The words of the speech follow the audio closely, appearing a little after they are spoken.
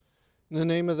In the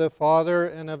name of the Father,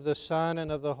 and of the Son,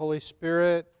 and of the Holy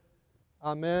Spirit.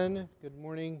 Amen. Good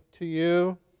morning to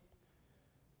you.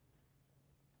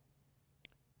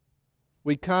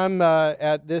 We come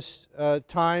at this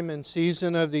time and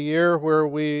season of the year where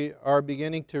we are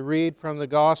beginning to read from the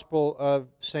Gospel of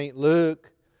St.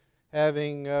 Luke,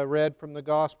 having read from the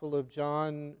Gospel of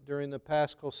John during the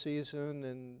Paschal season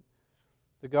and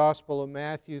the Gospel of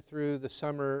Matthew through the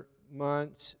summer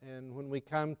months. And when we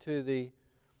come to the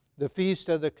feast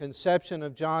of the conception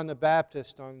of John the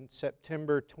Baptist on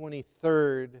September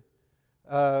 23rd,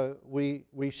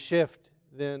 we shift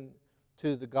then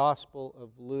to the Gospel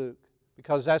of Luke,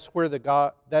 because that's where the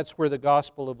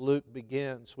Gospel of Luke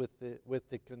begins, with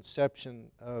the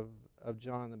conception of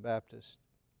John the Baptist.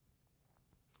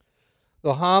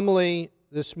 The homily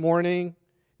this morning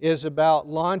is about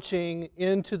launching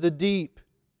into the deep.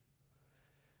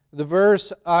 The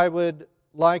verse I would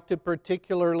like to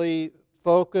particularly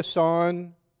focus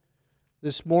on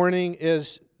this morning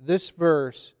is this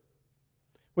verse.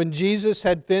 When Jesus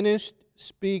had finished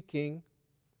speaking,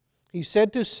 He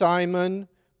said to Simon,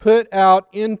 "Put out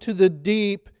into the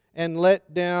deep and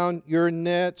let down your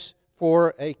nets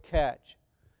for a catch."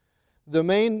 The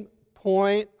main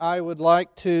point I would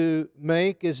like to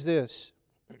make is this.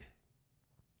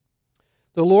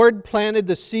 The Lord planted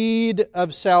the seed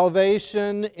of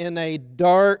salvation in a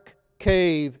dark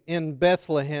cave in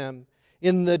Bethlehem,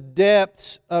 in the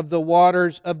depths of the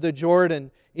waters of the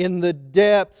Jordan, in the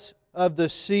depths of the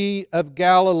Sea of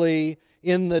Galilee,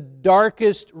 in the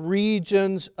darkest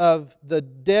regions of the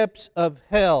depths of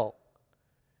hell.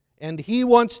 And He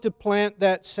wants to plant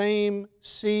that same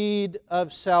seed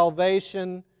of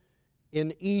salvation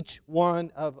in each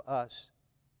one of us.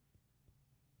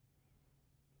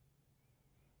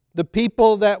 The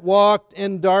people that walked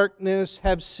in darkness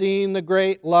have seen the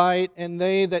great light, and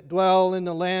they that dwell in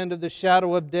the land of the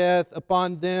shadow of death,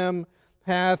 upon them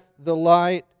hath the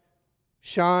light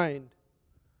shined.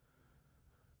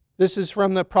 This is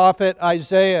from the prophet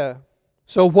Isaiah.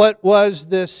 So what was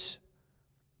this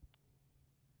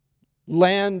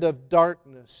land of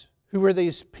darkness? Who were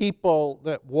these people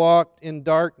that walked in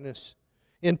darkness?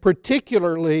 In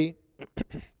particular,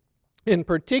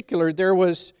 there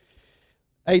was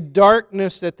a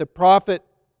darkness that the prophet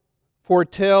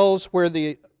foretells where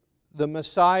the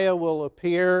Messiah will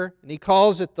appear. And he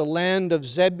calls it the land of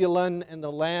Zebulun and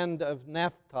the land of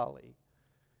Naphtali.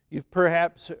 You've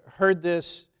perhaps heard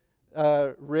this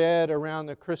read around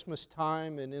the Christmas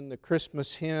time and in the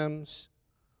Christmas hymns.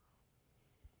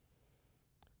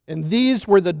 And these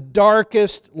were the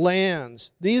darkest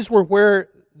lands. These were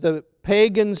where the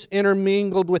pagans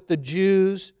intermingled with the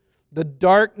Jews. The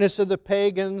darkness of the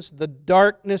pagans, the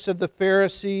darkness of the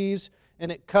Pharisees,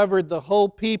 and it covered the whole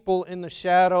people in the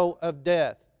shadow of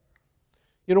death.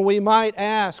 You know, we might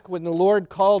ask, when the Lord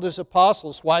called His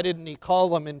apostles, why didn't He call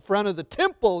them in front of the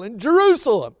temple in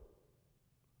Jerusalem?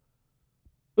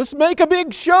 Let's make a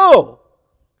big show.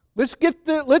 Let's get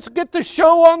the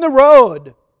show on the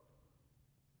road.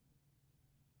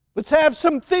 Let's have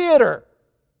some theater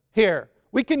here.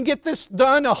 We can get this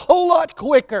done a whole lot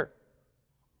quicker.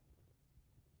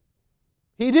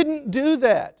 He didn't do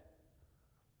that.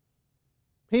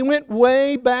 He went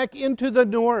way back into the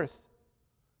north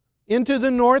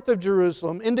of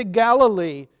Jerusalem, into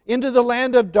Galilee, into the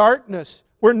land of darkness,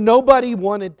 where nobody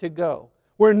wanted to go,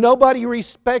 where nobody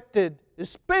respected,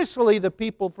 especially the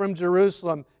people from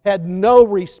Jerusalem, had no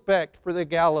respect for the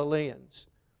Galileans.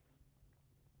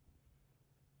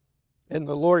 And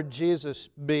the Lord Jesus,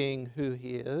 being who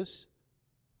He is,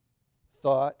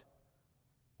 thought,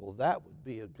 well, that would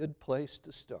be a good place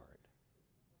to start.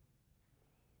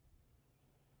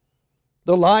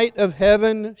 The light of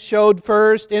heaven showed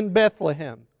first in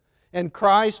Bethlehem, and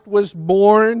Christ was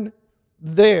born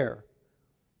there.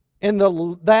 And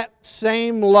that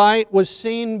same light was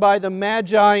seen by the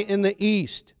Magi in the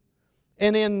east,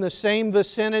 and in the same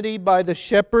vicinity by the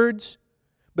shepherds.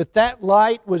 But that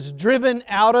light was driven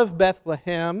out of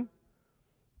Bethlehem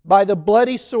by the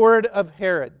bloody sword of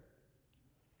Herod.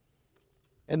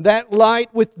 And that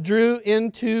light withdrew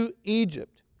into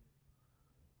Egypt.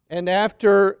 And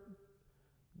after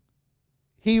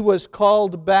He was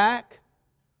called back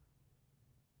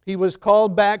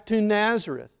to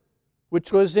Nazareth,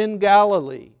 which was in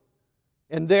Galilee.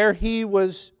 And there He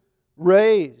was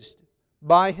raised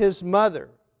by His mother.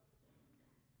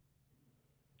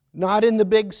 Not in the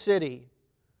big city,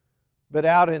 but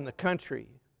out in the country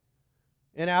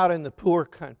and out in the poor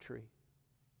country.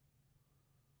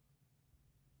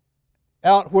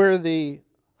 Out where the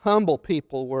humble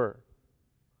people were.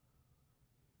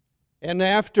 And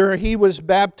after He was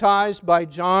baptized by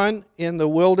John in the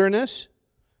wilderness,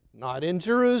 not in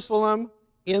Jerusalem,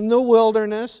 in the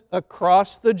wilderness,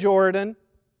 across the Jordan.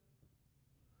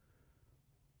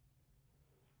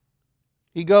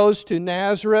 He goes to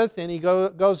Nazareth, and he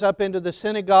goes up into the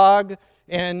synagogue,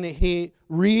 and he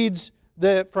reads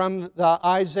from the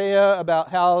Isaiah about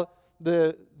how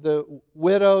the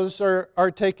widows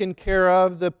are taken care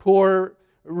of, the poor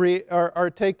are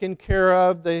taken care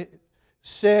of, the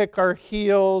sick are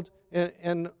healed,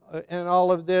 and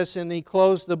all of this. And he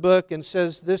closed the book and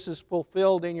says, "This is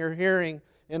fulfilled in your hearing."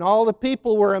 And all the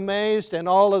people were amazed, and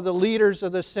all of the leaders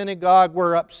of the synagogue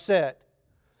were upset.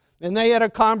 And they had a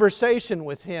conversation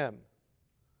with him.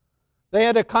 They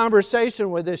had a conversation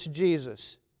with this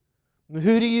Jesus.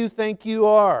 "Who do you think you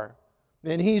are?"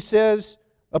 And he says,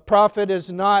 "A prophet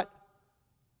is not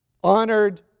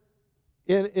honored.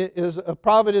 A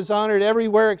prophet is honored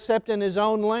everywhere except in his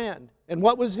own land." And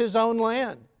what was his own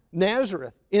land?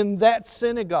 Nazareth, in that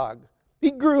synagogue.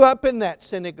 He grew up in that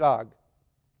synagogue.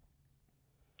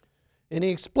 And he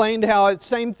explained how the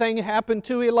same thing happened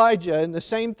to Elijah, and the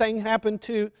same thing happened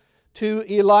to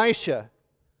Elisha.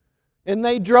 And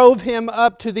they drove him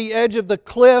up to the edge of the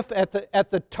cliff at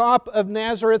the top of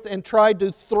Nazareth and tried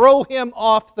to throw him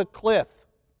off the cliff.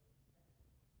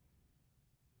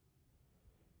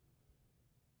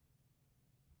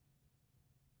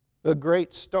 A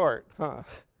great start, huh?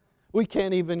 We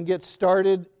can't even get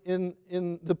started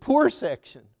in the poor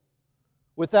section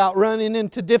without running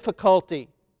into difficulty.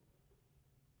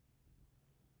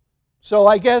 So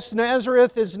I guess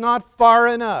Nazareth is not far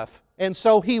enough. And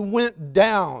so he went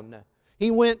down. He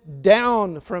went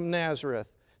down from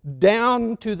Nazareth,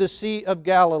 down to the Sea of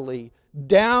Galilee,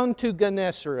 down to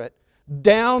Gennesaret,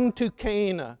 down to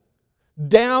Cana,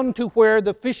 down to where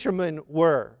the fishermen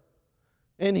were.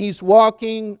 And he's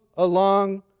walking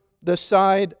along the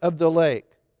side of the lake.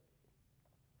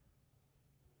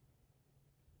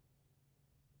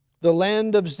 The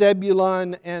land of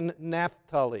Zebulun and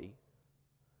Naphtali.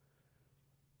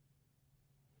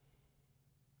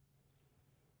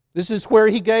 This is where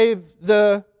he gave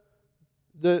the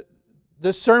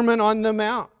Sermon on the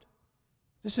Mount.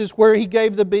 This is where he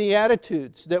gave the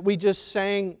Beatitudes that we just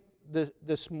sang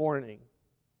this morning.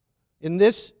 In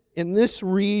this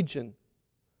region.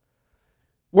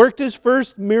 Worked his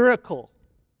first miracle,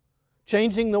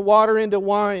 changing the water into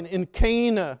wine in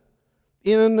Cana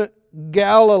in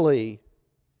Galilee.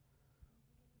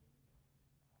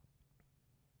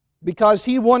 Because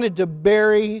he wanted to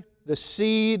bury the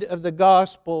seed of the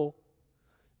gospel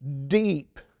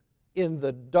deep in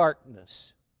the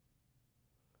darkness.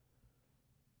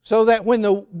 So that when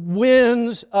the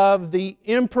winds of the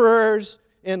emperors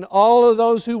and all of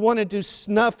those who wanted to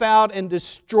snuff out and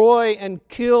destroy and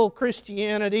kill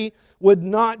Christianity would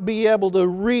not be able to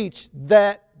reach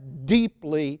that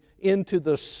deeply into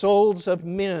the souls of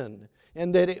men,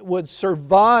 and that it would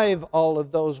survive all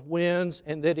of those winds,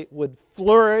 and that it would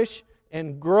flourish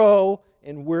and grow,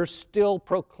 and we're still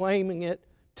proclaiming it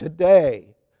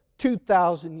today,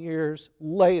 2,000 years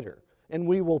later, and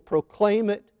we will proclaim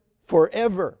it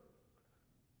forever.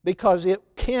 Because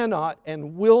it cannot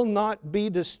and will not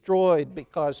be destroyed,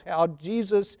 because how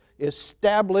Jesus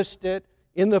established it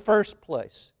in the first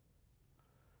place.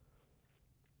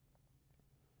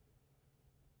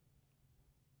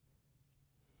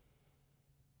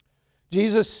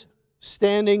 Jesus,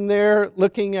 standing there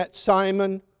looking at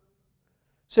Simon,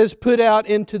 says, "Put out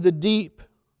into the deep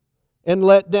and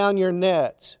let down your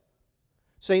nets."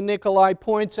 St. Nikolai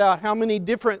points out how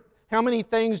many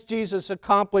things Jesus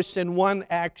accomplished in one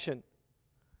action.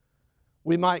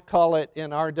 We might call it,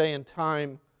 in our day and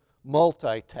time,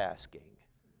 multitasking.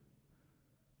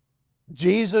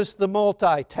 Jesus the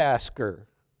multitasker.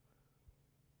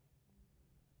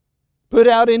 Put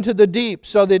out into the deep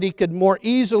so that he could more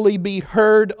easily be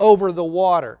heard over the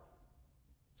water,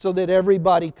 so that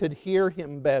everybody could hear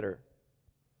him better.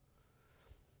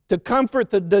 To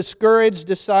comfort the discouraged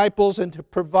disciples and to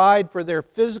provide for their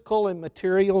physical and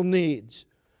material needs.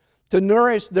 To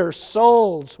nourish their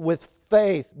souls with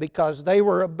faith because they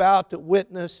were about to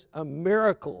witness a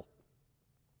miracle.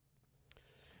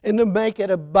 And to make it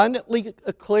abundantly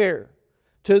clear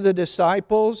to the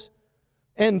disciples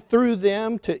and through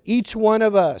them to each one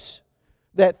of us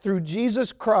that through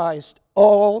Jesus Christ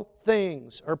all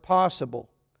things are possible.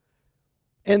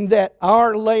 And that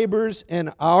our labors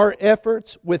and our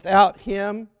efforts without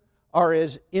Him are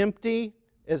as empty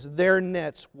as their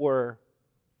nets were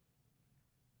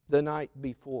the night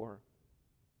before.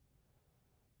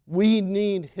 We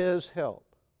need His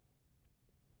help.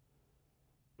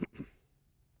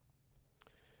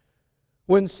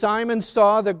 When Simon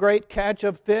saw the great catch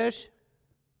of fish,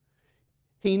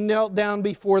 He knelt down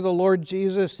before the Lord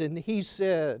Jesus and he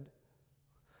said,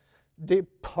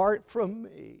 "Depart from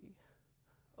me,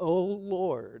 O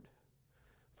Lord,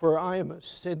 for I am a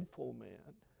sinful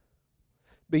man."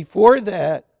 Before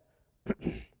that,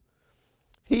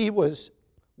 he was,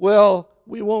 well,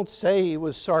 we won't say he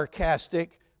was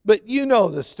sarcastic, but you know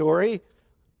the story.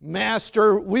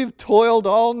 "Master, we've toiled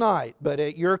all night, but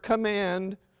at your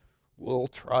command, we'll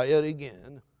try it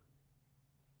again."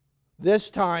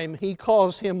 This time he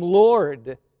calls him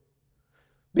Lord.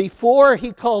 Before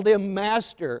he called him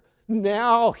Master.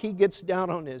 Now he gets down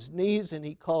on his knees and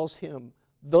he calls him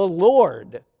the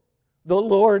Lord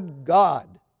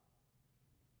God.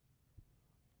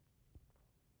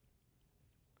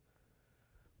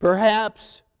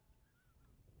 Perhaps,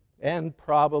 and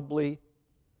probably,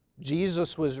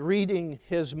 Jesus was reading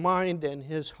his mind and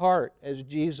his heart as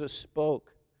Jesus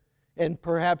spoke. And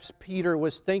perhaps Peter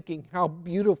was thinking how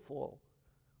beautiful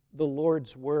the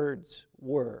Lord's words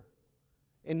were.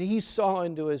 And he saw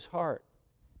into his heart.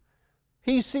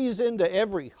 He sees into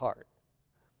every heart.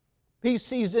 He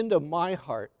sees into my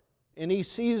heart. And he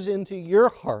sees into your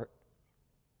heart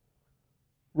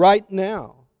right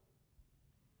now.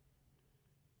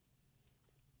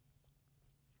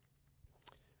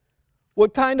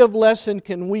 What kind of lesson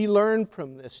can we learn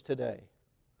from this today?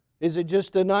 Is it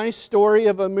just a nice story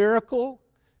of a miracle?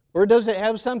 Or does it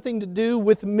have something to do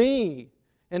with me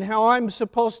and how I'm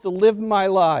supposed to live my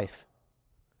life?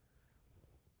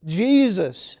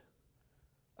 Jesus,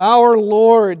 our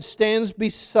Lord, stands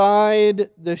beside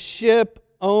the ship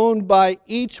owned by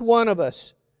each one of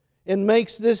us and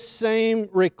makes this same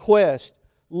request.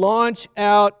 Launch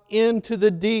out into the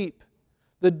deep.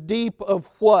 The deep of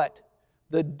what?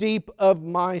 The deep of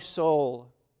my soul.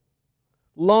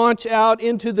 Launch out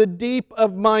into the deep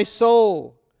of my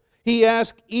soul. He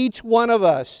asked each one of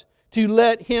us to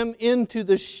let Him into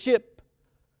the ship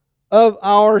of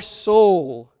our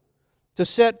soul, to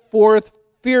set forth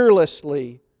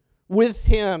fearlessly with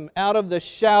Him out of the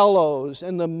shallows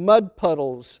and the mud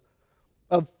puddles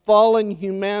of fallen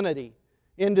humanity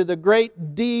into the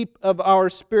great deep of our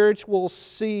spiritual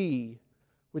sea,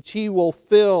 which He will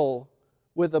fill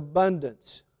with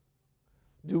abundance.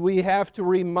 Do we have to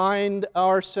remind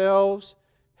ourselves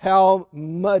how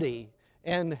muddy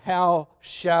and how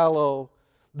shallow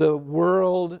the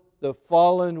world, the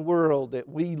fallen world that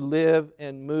we live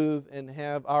and move and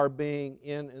have our being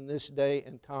in this day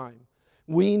and time?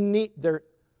 We need,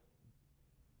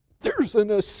 there's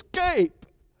an escape.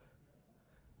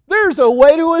 There's a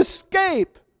way to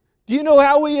escape. Do you know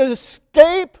how we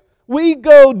escape? We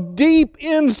go deep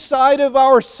inside of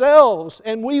ourselves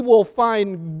and we will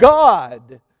find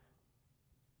God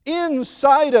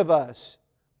inside of us.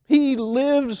 He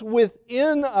lives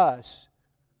within us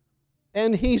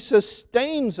and He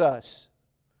sustains us.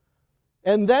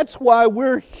 And that's why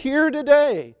we're here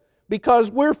today,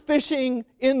 because we're fishing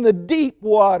in the deep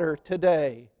water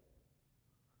today.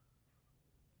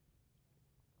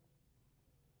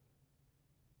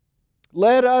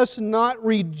 Let us not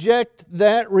reject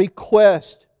that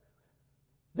request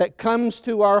that comes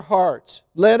to our hearts.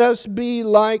 Let us be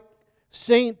like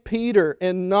St. Peter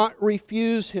and not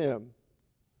refuse Him.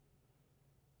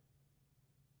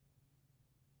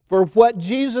 For what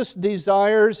Jesus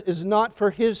desires is not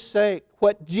for His sake.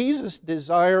 What Jesus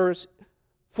desires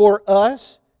for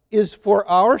us is for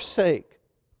our sake.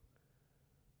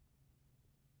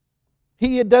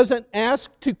 He doesn't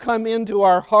ask to come into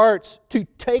our hearts to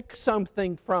take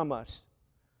something from us.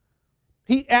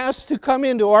 He asks to come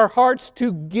into our hearts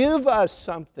to give us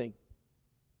something.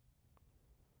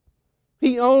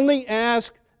 He only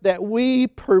asks that we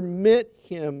permit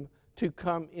Him to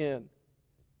come in.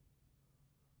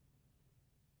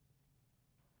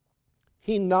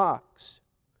 He knocks,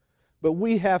 but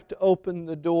we have to open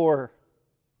the door.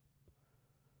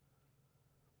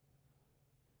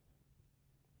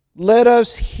 Let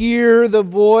us hear the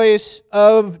voice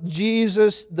of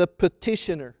Jesus the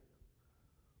petitioner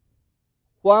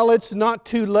while it's not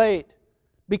too late,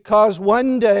 because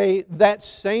one day that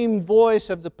same voice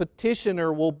of the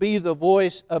petitioner will be the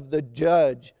voice of the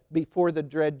judge before the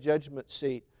dread judgment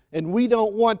seat. And we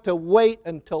don't want to wait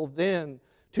until then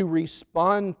to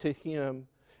respond to Him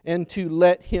and to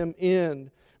let Him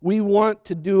in. We want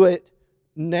to do it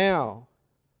now.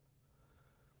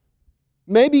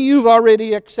 Maybe you've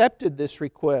already accepted this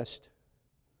request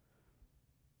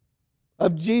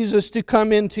of Jesus to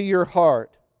come into your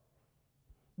heart.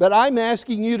 But I'm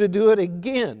asking you to do it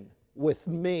again with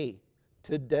me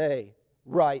today,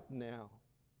 right now.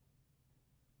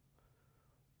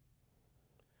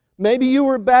 Maybe you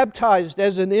were baptized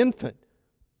as an infant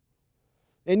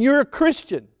and you're a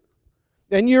Christian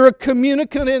and you're a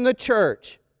communicant in the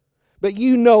church, but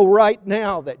you know right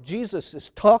now that Jesus is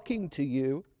talking to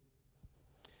you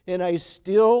in a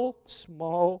still,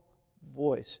 small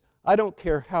voice. I don't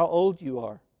care how old you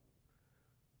are.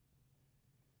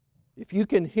 If you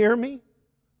can hear me,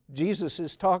 Jesus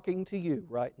is talking to you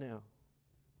right now.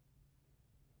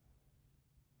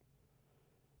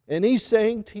 And He's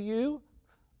saying to you,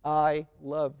 I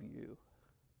love you.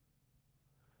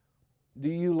 Do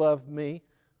you love me?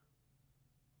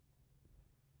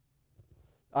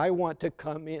 I want to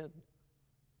come in.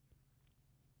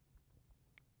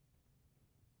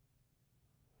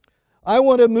 I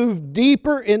want to move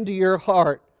deeper into your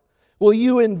heart. Will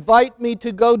you invite me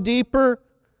to go deeper?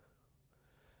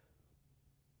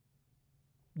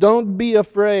 Don't be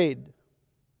afraid.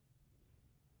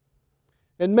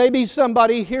 And maybe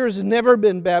somebody here has never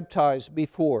been baptized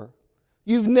before.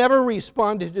 You've never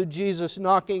responded to Jesus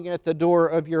knocking at the door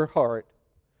of your heart.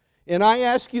 And I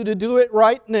ask you to do it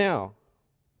right now.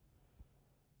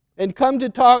 And come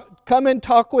and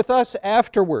talk with us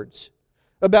afterwards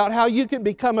about how you can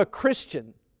become a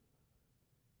Christian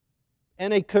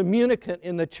and a communicant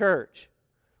in the church.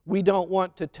 We don't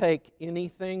want to take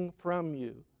anything from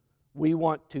you. We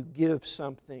want to give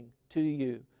something to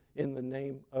you in the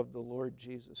name of the Lord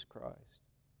Jesus Christ.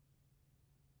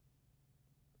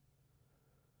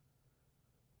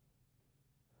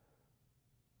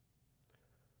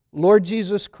 Lord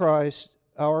Jesus Christ,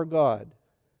 our God,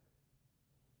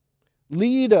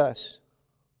 lead us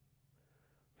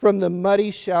from the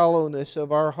muddy shallowness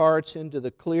of our hearts into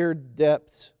the clear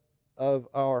depths of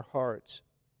our hearts.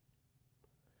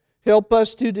 Help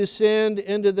us to descend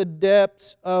into the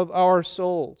depths of our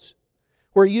souls,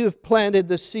 where You have planted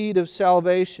the seed of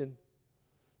salvation,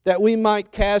 that we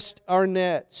might cast our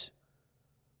nets,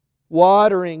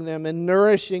 watering them and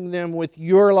nourishing them with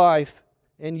Your life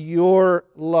and Your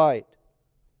light.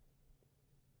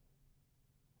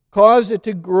 Cause it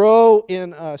to grow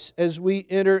in us as we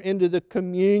enter into the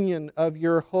communion of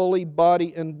Your holy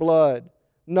body and blood,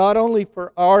 not only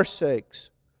for our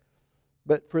sakes,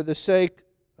 but for the sake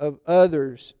of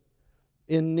others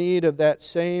in need of that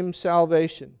same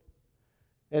salvation,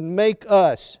 and make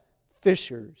us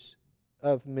fishers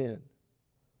of men.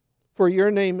 For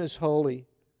Your name is holy,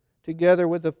 together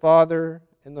with the Father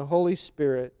and the Holy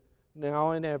Spirit,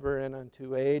 now and ever and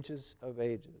unto ages of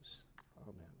ages.